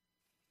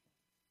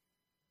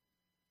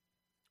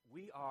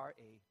we are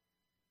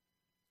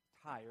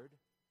a tired,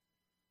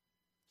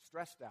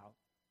 stressed out,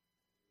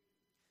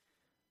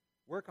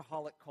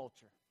 workaholic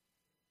culture.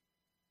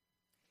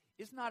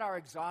 Is not our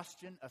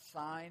exhaustion a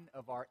sign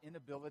of our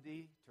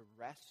inability to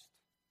rest?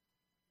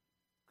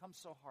 It comes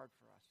so hard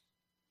for us.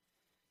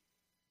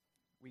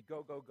 We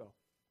go,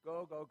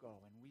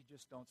 and we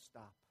just don't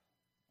stop.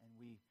 And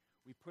we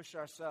push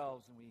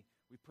ourselves, and we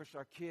push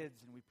our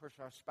kids, and we push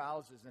our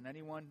spouses, and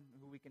anyone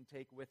who we can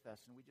take with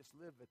us, and we just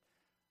live at a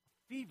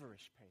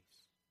feverish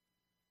pace.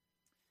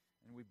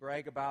 And we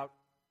brag about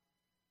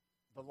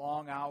the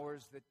long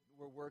hours that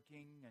we're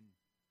working, and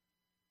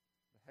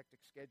the hectic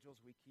schedules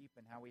we keep,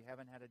 and how we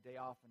haven't had a day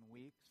off in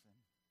weeks,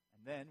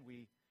 and then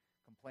we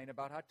complain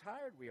about how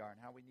tired we are and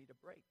how we need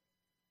a break.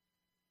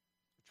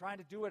 We're trying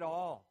to do it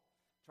all,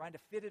 trying to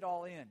fit it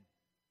all in.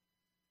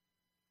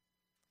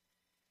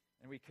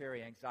 And we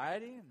carry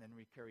anxiety, and then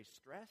we carry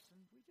stress, and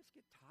we just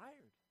get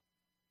tired.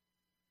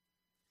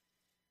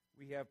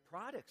 We have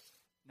products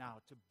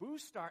now to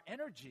boost our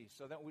energy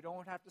so that we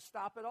don't have to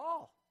stop at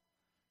all.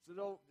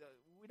 So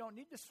we don't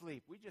need to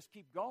sleep. We just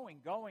keep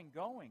going.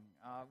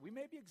 We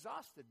may be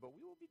exhausted, but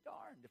we will be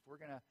darned if we're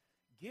going to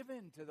give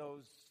in to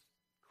those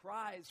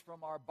cries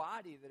from our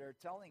body that are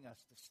telling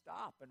us to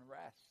stop and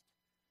rest.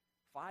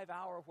 5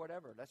 hour,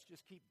 whatever. Let's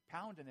just keep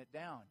pounding it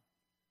down.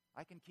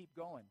 I can keep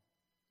going.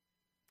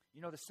 You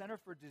know, the Center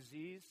for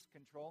Disease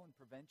Control and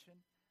Prevention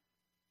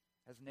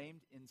has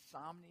named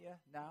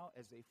insomnia now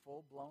as a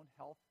full-blown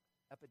health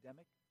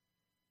epidemic.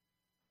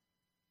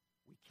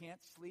 We can't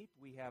sleep.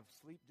 We have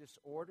sleep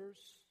disorders.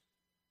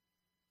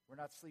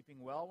 We're not sleeping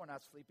well. We're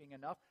not sleeping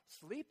enough.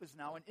 Sleep is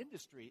now an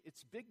industry.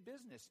 It's big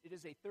business. It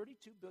is a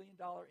 $32 billion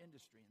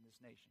industry in this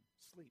nation.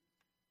 Sleep.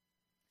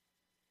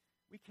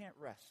 We can't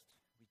rest.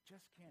 We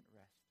just can't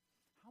rest.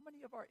 How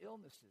many of our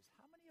illnesses,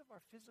 how many of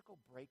our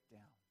physical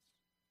breakdowns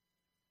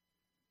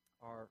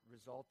are a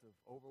result of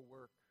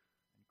overwork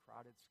and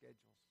crowded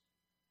schedules?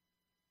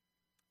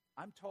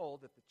 I'm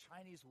told that the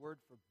Chinese word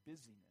for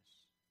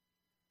busyness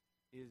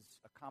is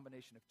a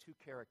combination of two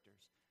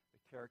characters, the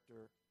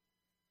character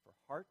for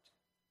heart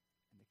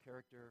and the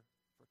character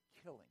for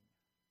killing.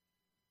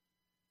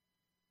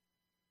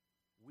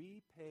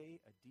 We pay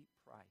a deep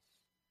price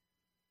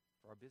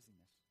for our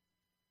busyness.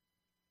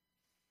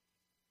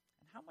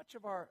 And how much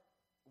of our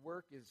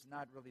work is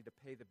not really to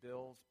pay the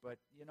bills, but,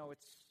 you know,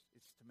 it's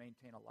to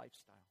maintain a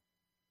lifestyle.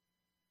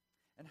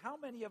 And how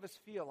many of us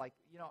feel like,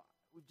 you know,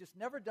 we've just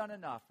never done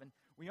enough, and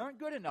we aren't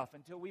good enough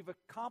until we've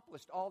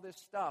accomplished all this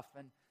stuff,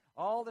 and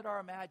all that our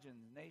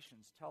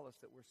imaginations tell us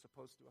that we're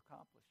supposed to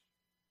accomplish.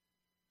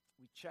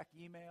 We check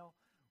email.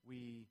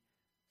 We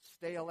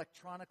stay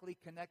electronically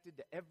connected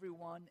to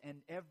everyone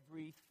and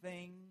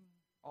everything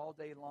all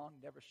day long,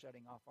 never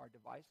shutting off our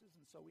devices,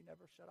 and so we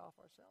never shut off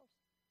ourselves.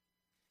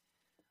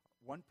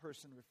 One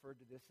person referred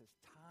to this as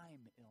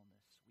time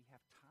illness. We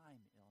have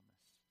time illness.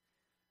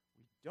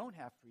 We don't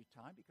have free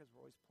time because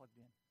we're always plugged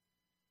in.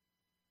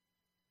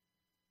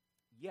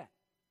 Yet,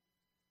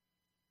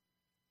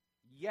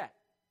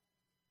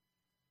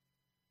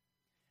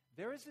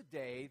 there is a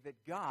day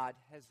that God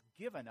has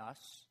given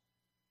us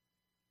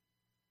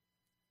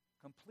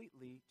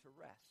completely to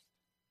rest.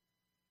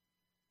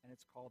 And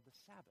it's called the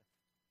Sabbath.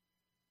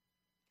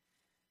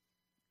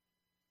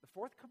 The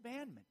fourth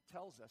commandment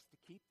tells us to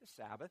keep the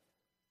Sabbath.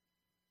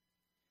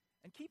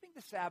 And keeping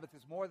the Sabbath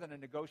is more than a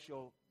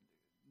negotiable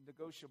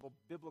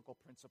biblical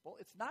principle.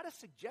 It's not a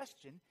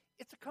suggestion.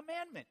 It's a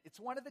commandment. It's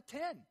one of the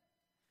 10.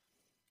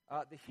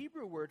 The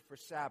Hebrew word for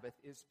Sabbath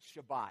is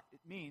Shabbat.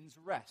 It means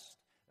rest.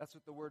 That's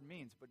what the word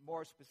means. But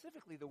more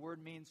specifically, the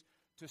word means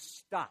to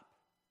stop.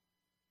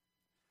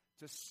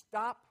 To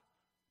stop,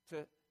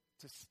 to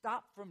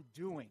stop from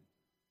doing.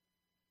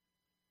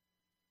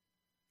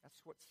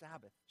 That's what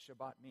Sabbath,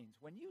 Shabbat means.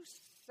 When you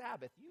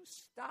Sabbath, you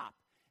stop.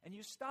 And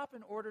you stop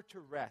in order to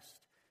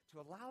rest,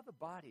 to allow the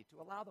body,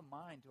 to allow the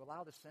mind, to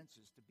allow the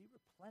senses to be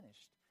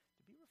replenished,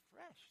 to be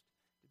refreshed,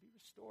 to be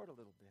restored a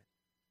little bit.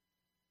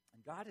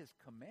 And God has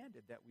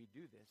commanded that we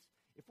do this.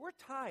 If we're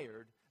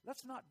tired,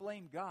 let's not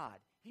blame God.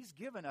 He's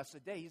given us a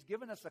day. He's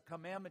given us a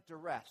commandment to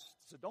rest.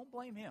 So don't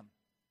blame Him.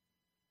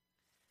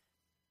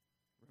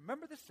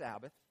 Remember the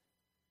Sabbath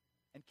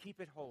and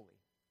keep it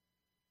holy.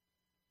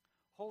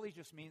 Holy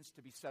just means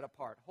to be set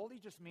apart. Holy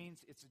just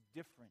means it's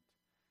different.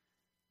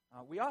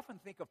 We often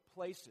think of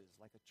places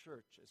like a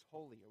church as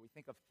holy, or we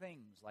think of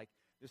things like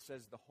this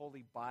says the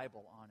Holy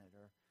Bible on it,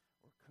 or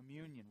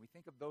communion. We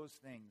think of those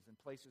things and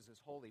places as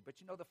holy.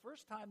 But you know, the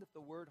first time that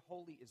the word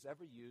holy is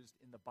ever used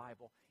in the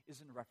Bible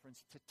is in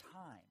reference to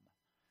time.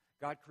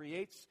 God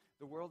creates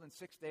the world in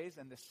 6 days,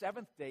 and the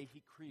seventh day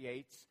He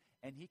creates,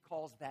 and He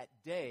calls that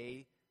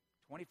day,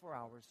 24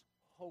 hours,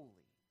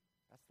 holy.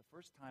 That's the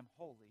first time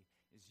holy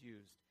is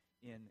used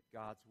in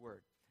God's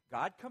Word.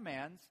 God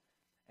commands,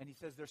 and He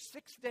says there's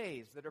 6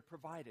 days that are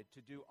provided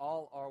to do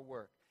all our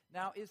work.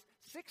 Now, is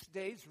 6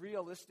 days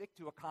realistic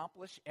to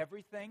accomplish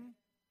everything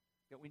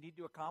that we need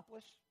to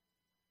accomplish?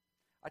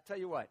 I tell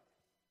you what,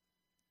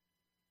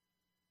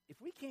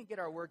 if we can't get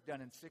our work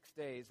done in 6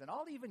 days, and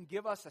I'll even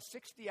give us a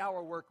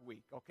 60-hour work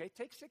week, okay?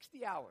 Take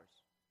 60 hours.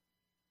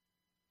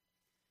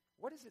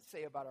 what does it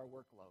say about our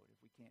workload if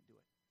we can't do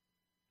it?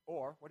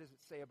 Or what does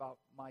it say about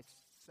my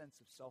sense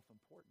of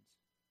self-importance?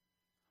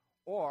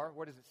 Or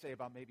what does it say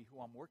about maybe who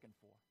I'm working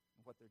for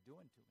and what they're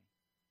doing to me?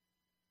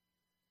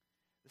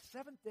 The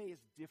seventh day is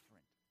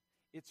different.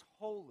 It's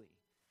holy.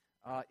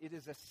 It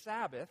is a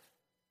Sabbath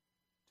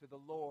to the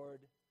Lord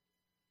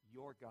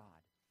your God.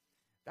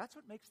 That's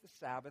what makes the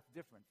Sabbath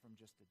different from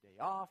just a day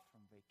off,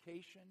 from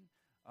vacation,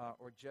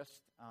 or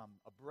just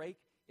a break.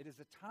 It is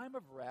a time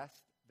of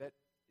rest that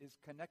is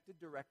connected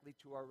directly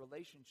to our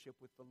relationship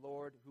with the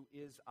Lord who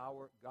is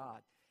our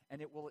God.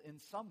 And it will in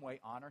some way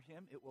honor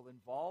him, it will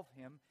involve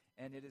him,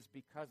 and it is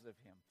because of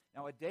him.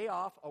 Now, a day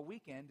off, a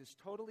weekend, is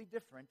totally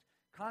different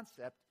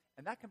concept,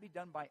 and that can be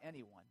done by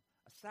anyone.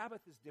 A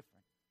Sabbath is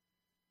different.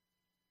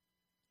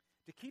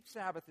 To keep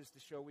Sabbath is to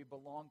show we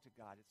belong to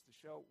God. It's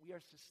to show we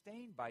are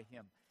sustained by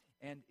him.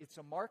 And it's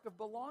a mark of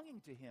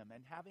belonging to him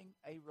and having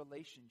a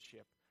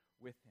relationship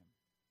with him.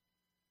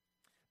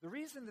 The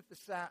reason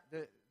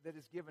that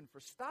is given for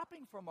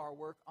stopping from our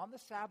work on the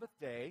Sabbath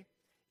day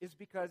is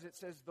because it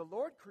says the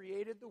Lord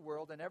created the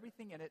world and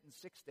everything in it in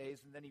 6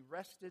 days, and then he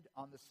rested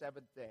on the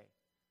seventh day.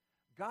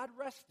 God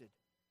rested.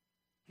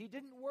 He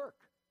didn't work.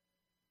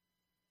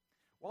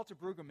 Walter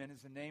Brueggemann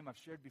is a name I've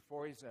shared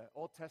before. He's an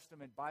Old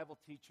Testament Bible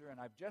teacher, and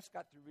I've just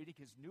got through reading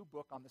his new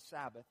book on the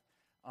Sabbath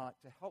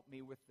to help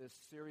me with this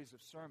series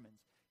of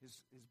sermons.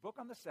 His book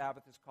on the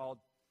Sabbath is called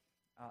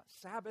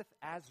Sabbath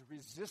as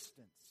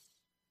Resistance,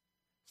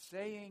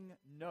 Saying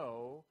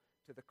No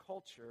to the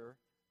Culture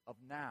of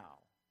Now.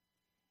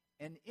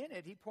 And in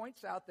it, he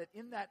points out that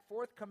in that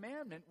fourth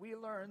commandment, we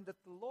learn that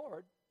the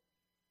Lord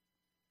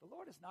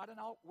is not an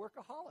out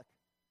workaholic.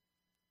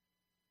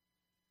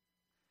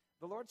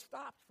 The Lord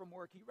stopped from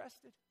work. He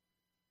rested.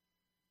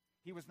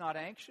 He was not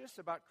anxious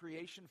about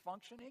creation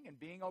functioning and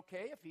being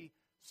okay if he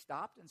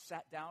stopped and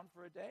sat down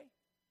for a day.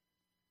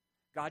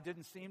 God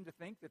didn't seem to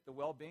think that the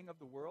well-being of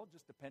the world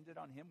just depended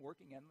on him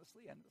working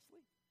endlessly.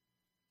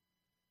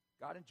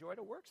 God enjoyed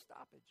a work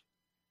stoppage.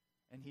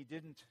 And he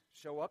didn't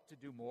show up to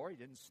do more. He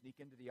didn't sneak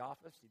into the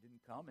office. He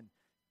didn't come and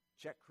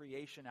check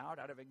creation out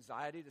of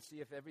anxiety to see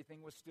if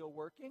everything was still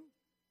working.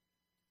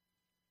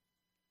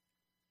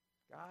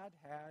 God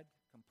had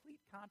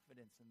complete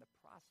confidence in the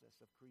process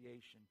of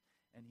creation,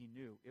 and he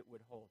knew it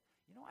would hold.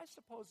 You know, I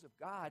suppose if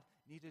God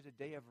needed a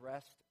day of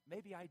rest,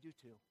 maybe I do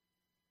too.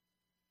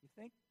 You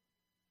think?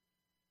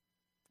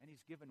 And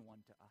he's given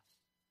one to us.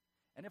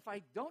 And if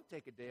I don't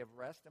take a day of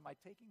rest, am I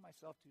taking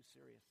myself too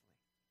seriously?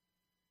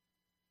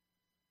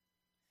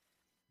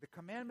 The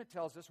commandment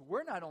tells us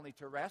we're not only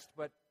to rest,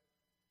 but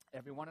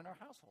everyone in our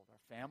household,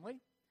 our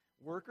family,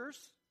 workers,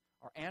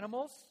 our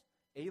animals,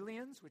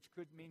 aliens, which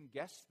could mean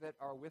guests that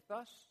are with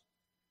us.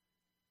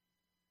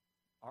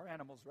 Our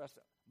animals rest.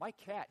 My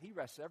cat, he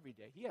rests every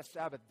day. He has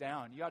Sabbath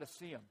down. You ought to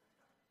see him.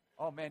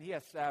 Oh, man, he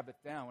has Sabbath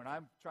down. When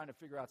I'm trying to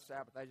figure out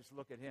Sabbath, I just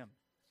look at him.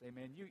 Say,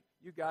 man,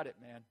 you got it,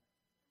 man.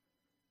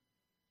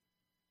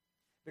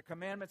 The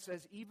commandment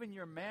says even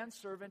your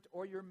manservant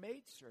or your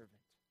maidservant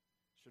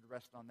should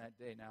rest on that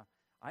day. Now,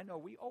 I know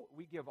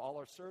we give all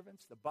our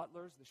servants, the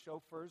butlers, the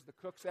chauffeurs, the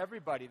cooks,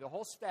 everybody, the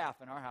whole staff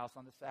in our house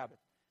on the Sabbath.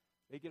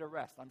 They get a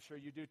rest. I'm sure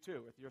you do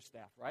too with your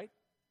staff, right?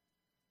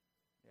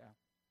 Yeah.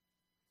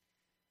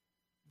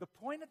 The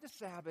point of the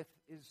Sabbath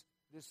is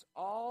this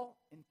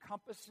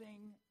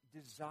all-encompassing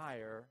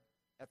desire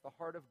at the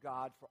heart of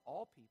God for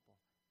all people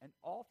and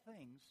all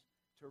things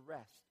to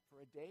rest for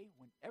a day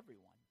when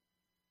everyone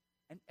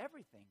and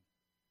everything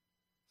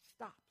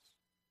stops.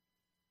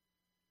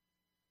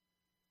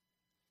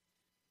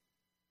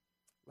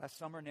 Last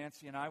summer,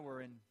 Nancy and I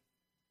were in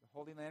the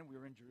Holy Land. We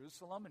were in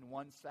Jerusalem, and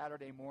one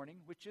Saturday morning,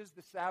 which is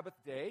the Sabbath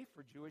day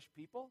for Jewish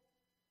people,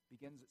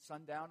 begins at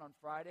sundown on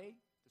Friday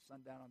to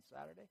sundown on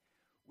Saturday.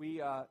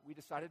 We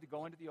decided to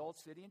go into the Old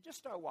City and just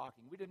start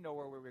walking. We didn't know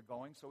where we were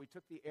going, so we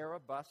took the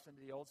Arab bus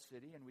into the Old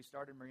City, and we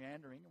started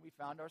meandering, and we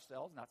found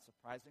ourselves, not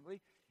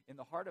surprisingly, in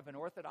the heart of an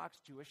Orthodox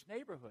Jewish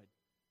neighborhood.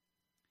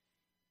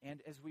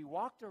 And as we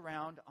walked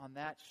around on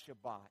that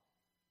Shabbat,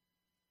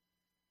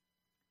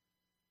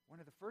 one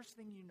of the first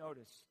things you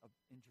notice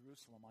in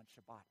Jerusalem on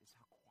Shabbat is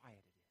how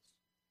quiet it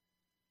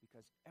is,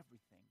 because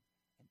everything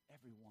and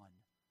everyone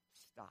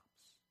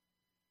stops.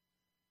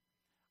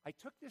 I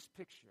took this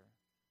picture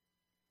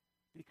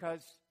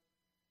because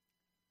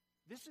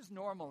this is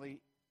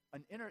normally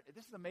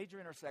this is a major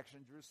intersection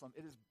in Jerusalem.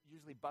 It is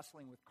usually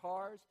bustling with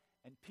cars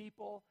and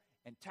people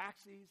and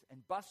taxis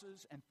and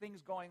buses and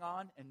things going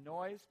on and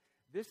noise.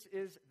 This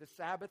is the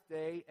Sabbath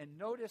day, and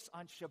notice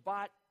on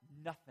Shabbat,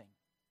 nothing.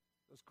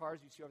 Those cars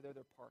you see over there,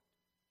 they're parked.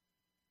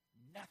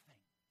 Nothing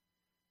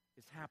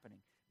is happening.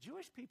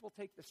 Jewish people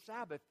take the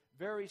Sabbath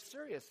very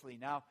seriously.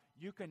 Now,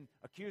 you can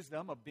accuse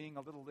them of being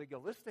a little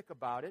legalistic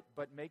about it,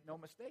 but make no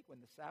mistake,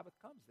 when the Sabbath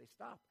comes, they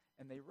stop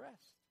and they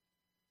rest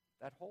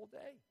that whole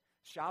day.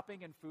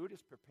 Shopping and food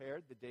is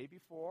prepared the day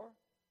before.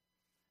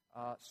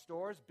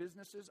 Stores,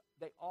 businesses,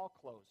 they all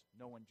close.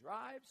 No one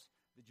drives.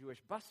 The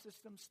Jewish bus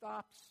system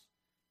stops,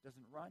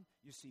 doesn't run.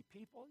 You see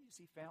people, you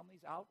see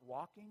families out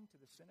walking to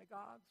the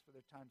synagogues for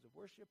their times of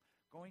worship,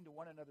 going to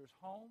one another's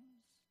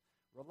homes,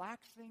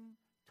 relaxing,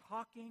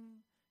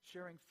 talking,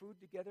 sharing food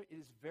together. It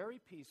is very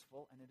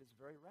peaceful and it is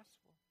very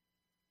restful.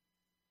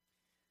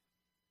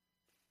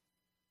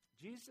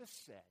 Jesus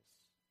says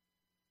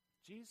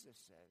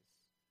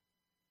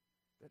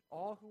that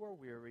all who are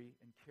weary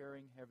and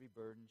carrying heavy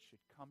burdens should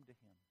come to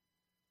him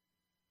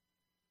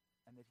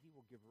and that he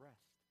will give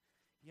rest.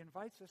 He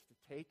invites us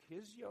to take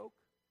his yoke,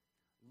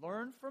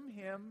 learn from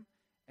him,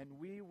 and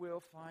we will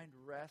find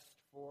rest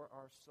for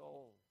our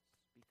souls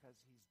because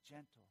he's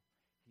gentle,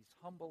 he's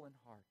humble in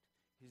heart,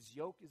 his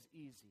yoke is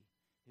easy,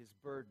 his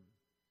burden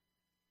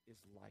is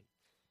light.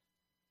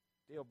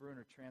 Dale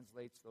Bruner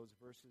translates those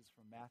verses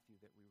from Matthew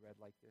that we read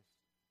like this.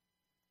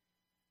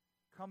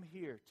 Come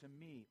here to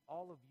me,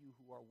 all of you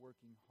who are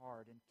working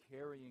hard and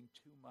carrying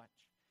too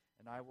much,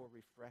 and I will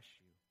refresh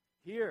you.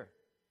 Here,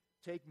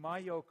 take my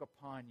yoke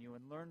upon you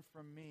and learn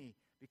from me,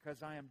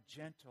 because I am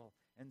gentle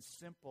and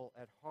simple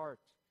at heart,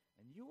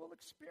 and you will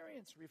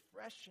experience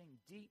refreshing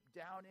deep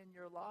down in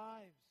your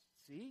lives.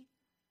 See?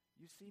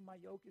 You see, my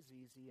yoke is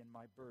easy and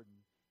my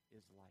burden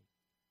is light.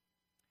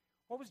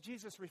 What was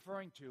Jesus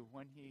referring to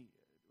when he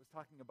was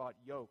talking about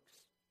yokes?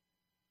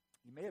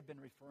 He may have been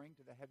referring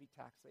to the heavy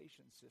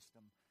taxation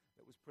system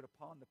that was put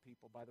upon the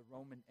people by the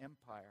Roman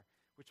Empire,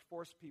 which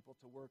forced people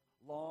to work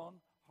long,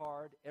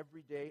 hard,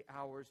 everyday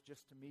hours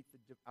just to meet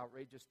the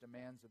outrageous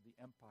demands of the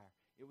empire.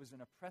 It was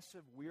an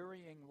oppressive,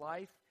 wearying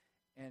life,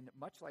 and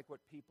much like what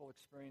people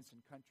experience in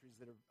countries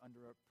that are under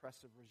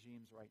oppressive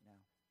regimes right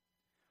now.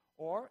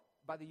 Or,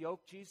 by the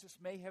yoke, Jesus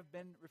may have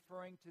been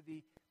referring to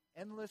the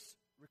endless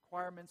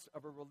requirements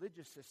of a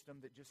religious system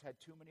that just had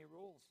too many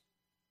rules.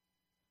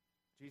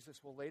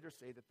 Jesus will later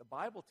say that the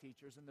Bible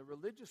teachers and the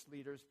religious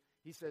leaders,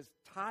 he says,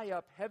 tie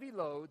up heavy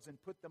loads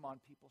and put them on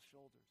people's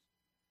shoulders.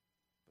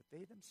 But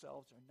they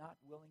themselves are not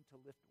willing to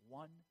lift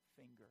one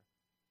finger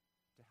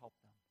to help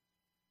them.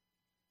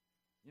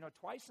 You know,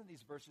 twice in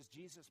these verses,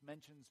 Jesus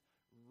mentions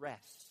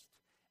rest.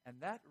 And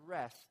that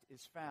rest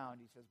is found,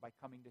 he says, by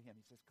coming to him.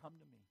 He says, come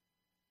to me.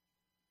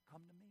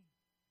 Come to me.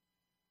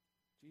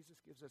 Jesus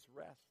gives us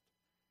rest.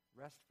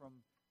 Rest from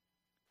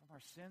our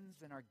sins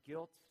and our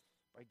guilt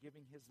by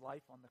giving his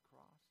life on the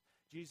cross.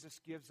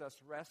 Jesus gives us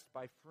rest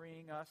by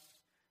freeing us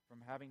from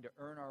having to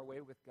earn our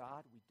way with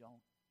God. We don't.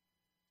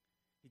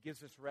 He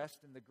gives us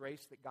rest in the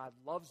grace that God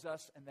loves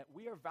us and that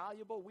we are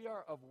valuable, we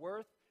are of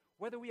worth,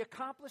 whether we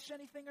accomplish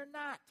anything or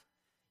not.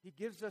 He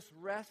gives us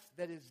rest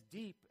that is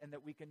deep and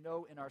that we can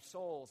know in our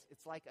souls.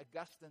 It's like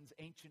Augustine's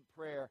ancient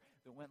prayer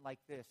that went like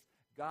this: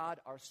 God,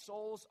 our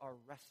souls are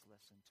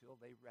restless until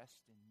they rest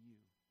in you.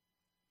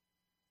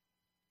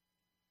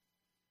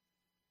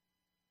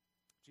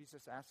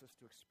 Jesus asks us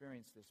to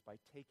experience this by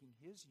taking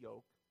his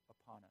yoke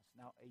upon us.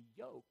 Now, a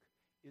yoke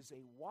is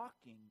a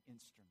walking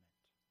instrument,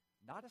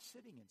 not a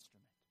sitting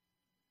instrument.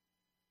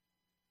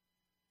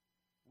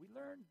 We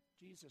learn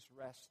Jesus'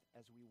 rest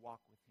as we walk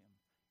with him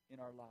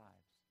in our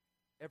lives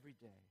every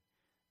day.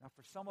 Now,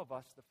 for some of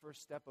us, the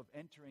first step of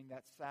entering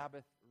that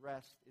Sabbath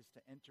rest is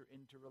to enter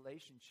into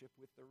relationship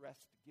with the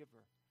rest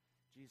giver,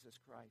 Jesus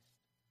Christ.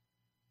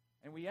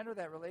 And we enter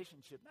that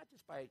relationship not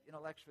just by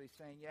intellectually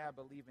saying, yeah, I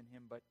believe in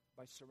him, but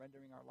by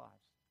surrendering our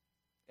lives.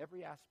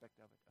 Every aspect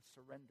of it, a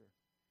surrender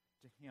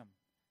to him.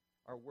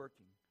 Our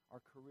working,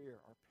 our career,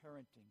 our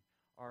parenting,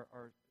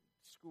 our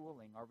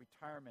schooling, our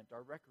retirement,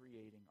 our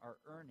recreating, our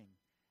earning.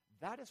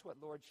 That is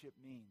what lordship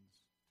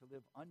means, to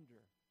live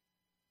under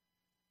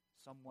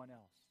someone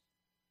else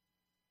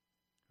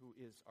who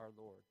is our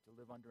Lord, to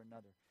live under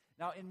another.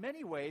 Now, in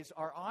many ways,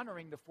 our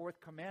honoring the fourth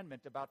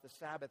commandment about the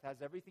Sabbath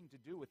has everything to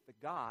do with the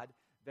God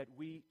that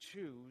we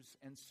choose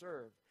and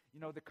serve.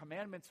 You know, the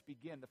commandments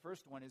begin. The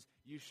first one is,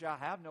 you shall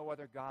have no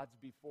other gods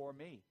before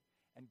me.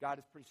 And God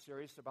is pretty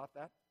serious about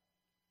that.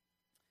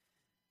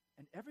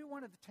 And every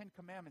one of the 10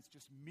 commandments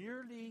just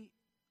merely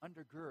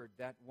undergird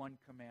that one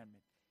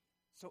commandment.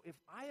 So if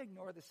I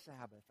ignore the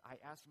Sabbath, I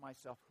ask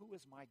myself, who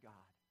is my God?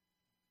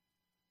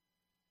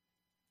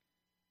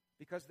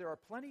 Because there are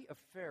plenty of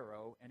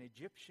Pharaoh and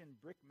Egyptian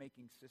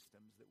brick-making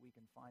systems that we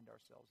can find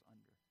ourselves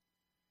under.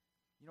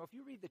 You know, if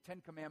you read the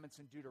Ten Commandments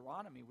in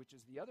Deuteronomy, which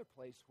is the other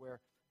place where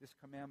this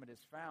commandment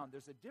is found,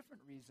 there's a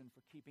different reason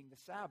for keeping the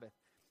Sabbath.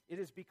 It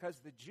is because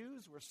the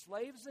Jews were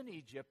slaves in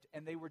Egypt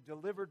and they were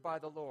delivered by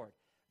the Lord.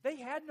 They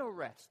had no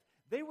rest.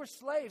 They were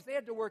slaves. They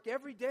had to work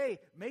every day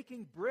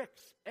making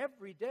bricks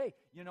every day.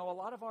 You know, a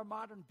lot of our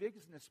modern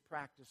business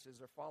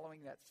practices are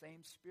following that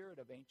same spirit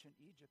of ancient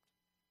Egypt.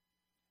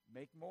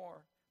 Make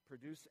more,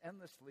 produce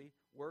endlessly,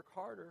 work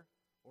harder,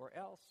 or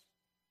else.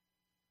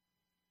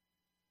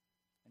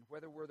 And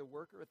whether we're the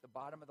worker at the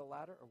bottom of the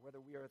ladder or whether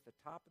we are at the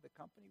top of the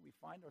company, we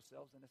find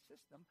ourselves in a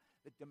system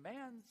that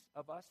demands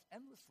of us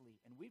endlessly.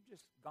 And we've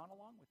just gone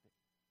along with it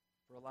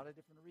for a lot of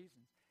different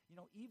reasons. You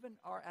know, even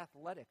our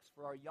athletics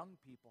for our young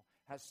people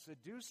has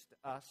seduced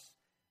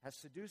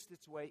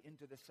its way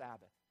into the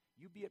Sabbath.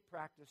 You be at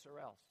practice or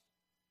else.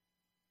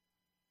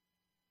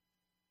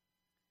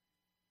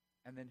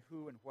 And then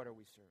who and what are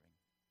we serving?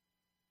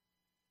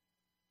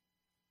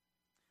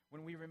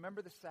 When we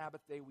remember the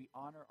Sabbath day, we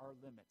honor our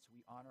limits.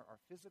 We honor our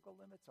physical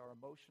limits, our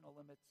emotional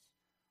limits,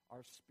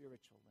 our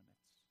spiritual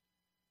limits.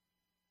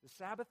 The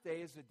Sabbath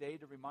day is a day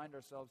to remind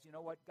ourselves, you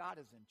know what? God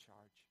is in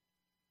charge.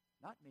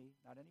 Not me,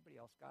 not anybody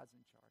else. God's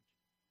in charge.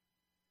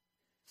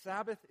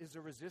 Sabbath is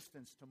a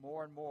resistance to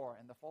more and more,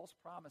 and the false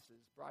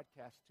promises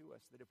broadcast to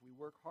us that if we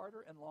work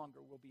harder and longer,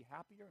 we'll be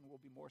happier and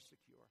we'll be more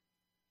secure.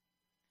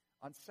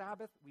 On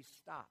Sabbath, we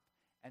stop,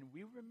 and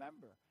we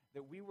remember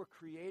that we were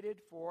created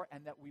for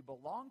and that we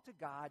belong to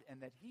God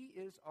and that He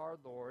is our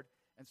Lord,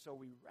 and so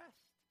we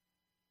rest.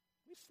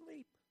 We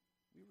sleep.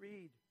 We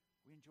read.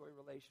 We enjoy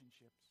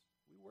relationships.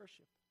 We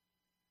worship.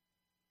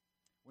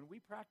 When we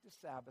practice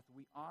Sabbath,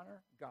 we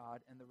honor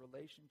God and the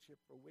relationship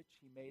for which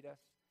He made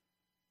us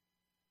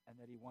and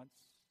that He wants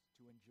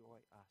to enjoy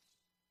us.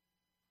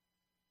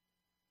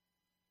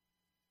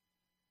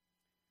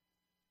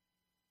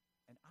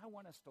 And I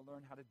want us to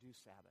learn how to do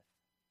Sabbath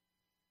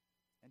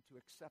and to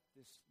accept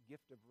this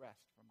gift of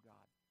rest from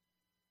God.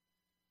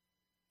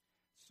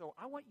 So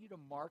I want you to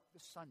mark the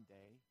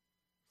Sunday,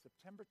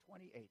 September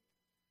 28th.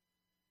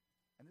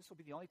 And this will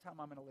be the only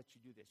time I'm going to let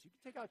you do this. You can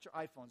take out your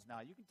iPhones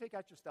now. You can take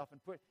out your stuff and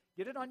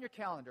get it on your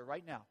calendar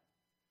right now.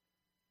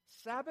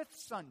 Sabbath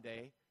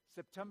Sunday,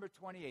 September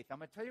 28th. I'm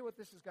going to tell you what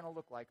this is going to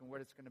look like and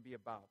what it's going to be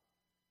about.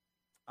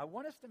 I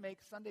want us to make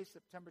Sunday,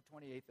 September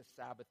 28th, a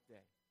Sabbath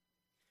day.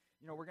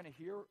 You know, we're going to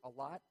hear a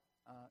lot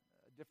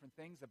different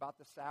things about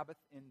the Sabbath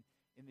in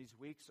these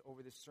weeks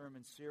over this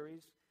sermon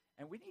series,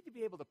 and we need to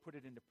be able to put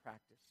it into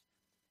practice.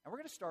 And we're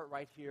going to start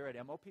right here at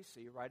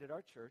MOPC, right at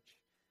our church.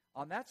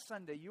 On that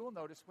Sunday, you will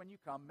notice when you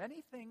come,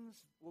 many things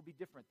will be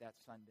different that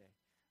Sunday.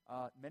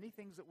 Many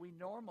things that we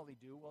normally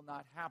do will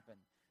not happen.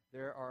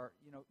 There are,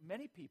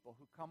 many people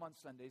who come on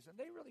Sundays, and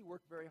they really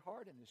work very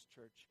hard in this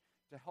church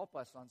to help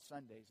us on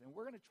Sundays, and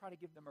we're going to try to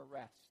give them a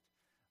rest.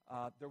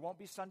 There won't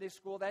be Sunday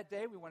school that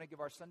day. We want to give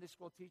our Sunday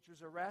school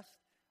teachers a rest.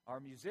 Our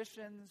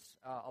musicians,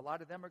 a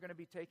lot of them are going to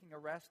be taking a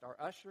rest. Our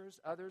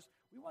ushers, others,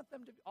 we want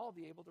them to all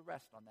be able to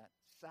rest on that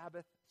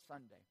Sabbath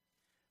Sunday.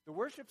 The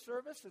worship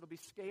service, it'll be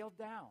scaled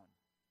down.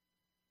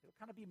 It'll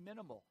kind of be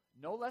minimal.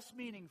 No less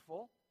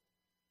meaningful,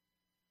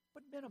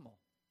 but minimal.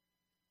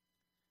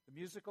 The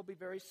music will be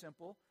very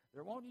simple.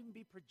 There won't even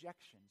be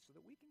projections so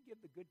that we can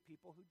give the good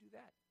people who do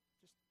that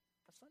just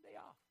a Sunday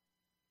off.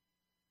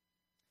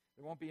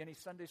 There won't be any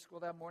Sunday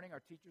school that morning. Our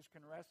teachers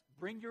can rest.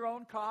 Bring your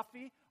own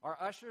coffee. Our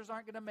ushers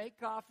aren't going to make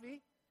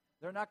coffee.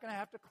 They're not going to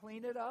have to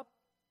clean it up.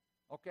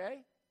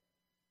 Okay?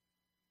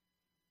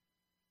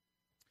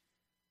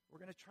 We're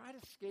going to try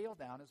to scale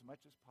down as much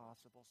as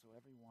possible so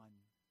everyone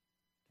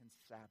can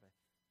Sabbath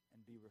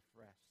and be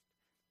refreshed.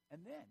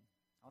 And then,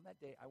 on that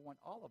day, I want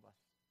all of us,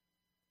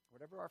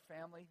 whatever our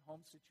family,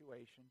 home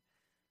situation,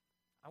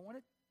 I want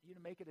you to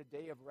make it a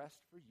day of rest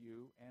for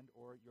you and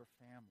or your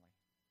family.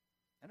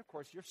 And, of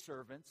course, your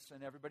servants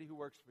and everybody who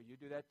works for you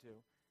do that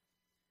too.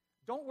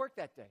 Don't work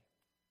that day.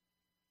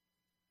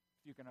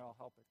 If you can all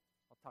help it.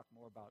 I'll talk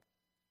more about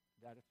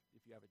that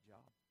if you have a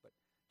job. But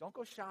don't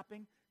go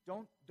shopping.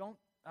 Don't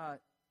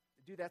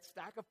do that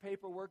stack of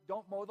paperwork.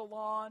 Don't mow the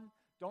lawn.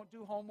 Don't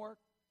do homework.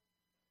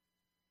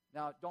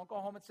 Now, don't go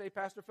home and say,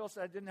 Pastor Phil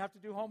said I didn't have to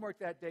do homework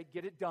that day.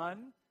 Get it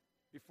done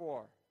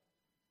before.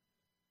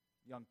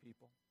 Young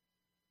people.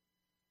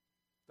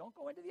 Don't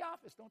go into the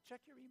office. Don't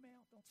check your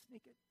email. Don't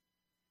sneak it.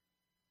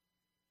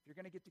 If you're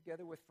going to get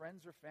together with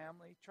friends or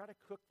family, try to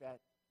cook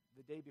that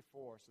the day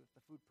before so that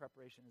the food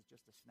preparation is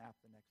just a snap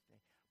the next day.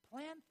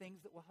 Plan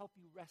things that will help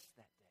you rest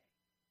that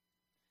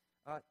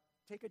day.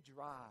 Take a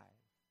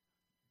drive.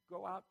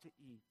 Go out to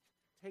eat.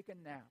 Take a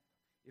nap.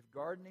 If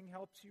gardening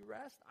helps you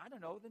rest, I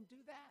don't know, then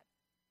do that.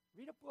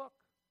 Read a book.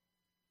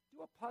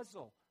 Do a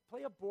puzzle.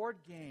 Play a board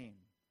game.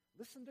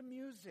 Listen to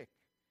music.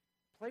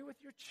 Play with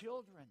your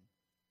children.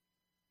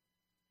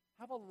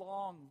 Have a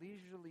long,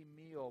 leisurely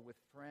meal with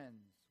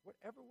friends.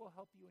 Whatever will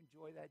help you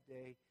enjoy that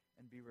day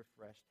and be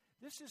refreshed.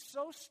 This is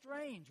so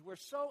strange. We're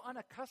so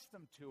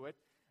unaccustomed to it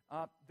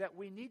that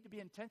we need to be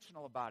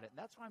intentional about it. And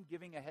that's why I'm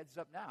giving a heads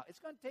up now. It's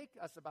going to take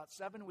us about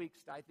 7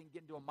 weeks to, I think,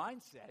 get into a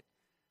mindset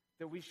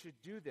that we should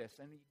do this.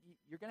 And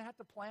you're going to have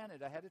to plan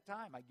it ahead of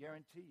time, I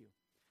guarantee you.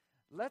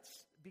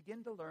 Let's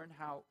begin to learn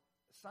how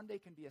Sunday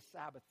can be a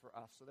Sabbath for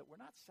us so that we're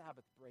not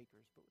Sabbath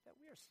breakers, but that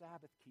we are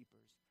Sabbath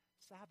keepers,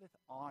 Sabbath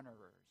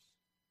honorers.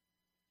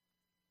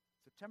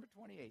 September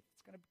 28th,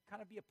 it's going to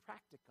kind of be a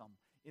practicum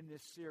in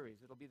this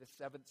series. It'll be the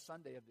 7th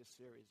Sunday of this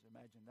series.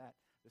 Imagine that.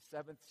 The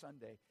 7th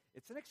Sunday.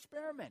 It's an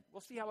experiment.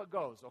 We'll see how it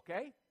goes,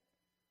 okay?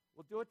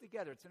 We'll do it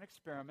together. It's an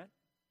experiment.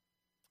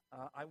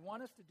 I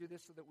want us to do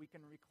this so that we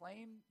can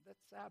reclaim that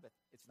Sabbath.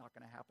 It's not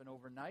going to happen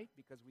overnight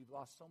because we've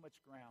lost so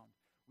much ground.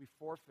 We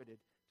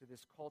forfeited to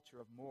this culture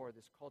of more,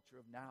 this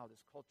culture of now,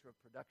 this culture of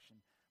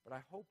production. But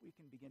I hope we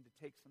can begin to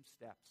take some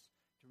steps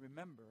to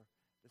remember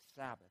the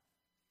Sabbath.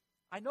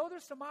 I know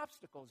there's some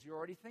obstacles you're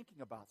already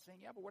thinking about, saying,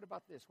 yeah, but what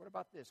about this? What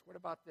about this? What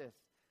about this?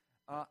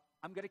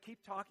 I'm going to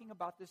keep talking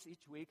about this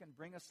each week and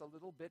bring us a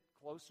little bit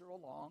closer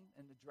along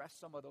and address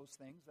some of those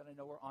things that I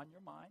know are on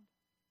your mind.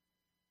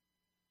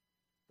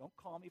 Don't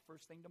call me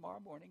first thing tomorrow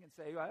morning and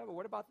say, well,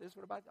 what about this?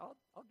 What about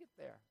I'll get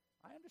there.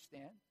 I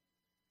understand.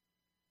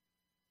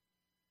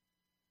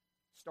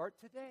 Start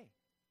today.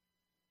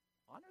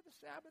 honor the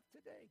Sabbath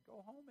today.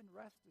 Go home and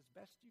rest as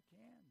best you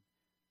can.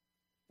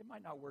 It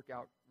might not work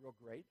out real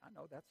great. I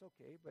know that's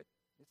okay, but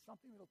it's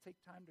something that'll take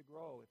time to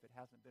grow if it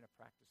hasn't been a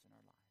practice in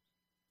our lives.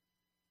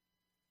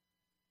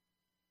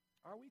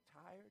 Are we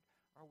tired?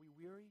 Are we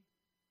weary?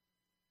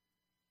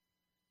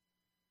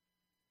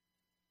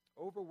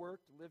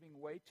 Overworked, living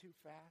way too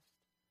fast?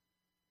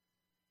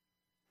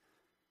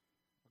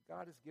 Well,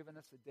 God has given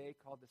us a day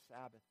called the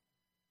Sabbath.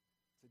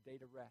 It's a day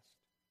to rest.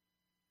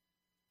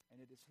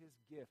 And it is his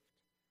gift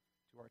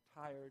to our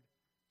tired,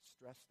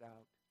 stressed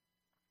out,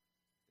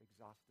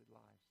 exhausted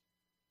lives.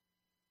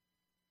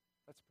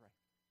 Let's pray.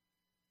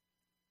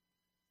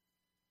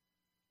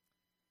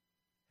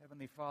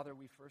 Heavenly Father,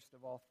 we first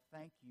of all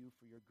thank you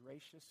for your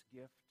gracious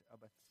gift of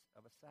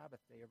a Sabbath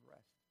day of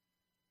rest.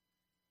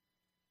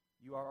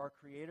 You are our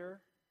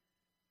Creator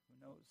who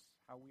knows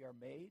how we are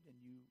made, and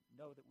you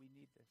know that we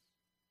need this.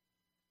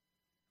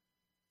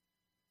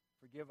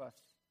 Forgive us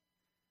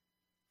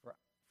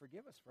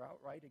for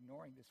outright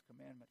ignoring this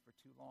commandment for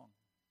too long,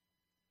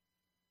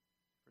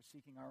 for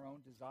seeking our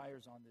own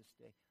desires on this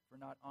day, for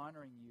not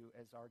honoring you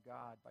as our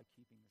God by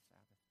keeping the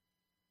Sabbath.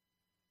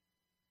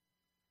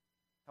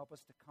 Help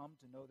us to come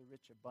to know the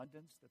rich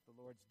abundance that the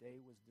Lord's day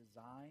was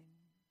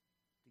designed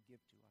to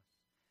give to us.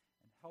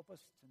 And help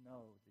us to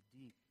know the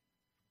deep,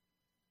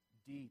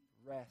 deep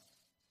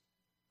rest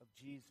of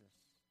Jesus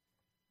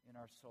in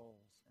our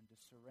souls and to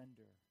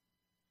surrender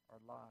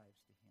our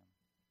lives to him.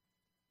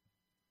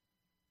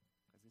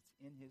 Because it's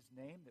in his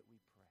name that we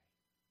pray.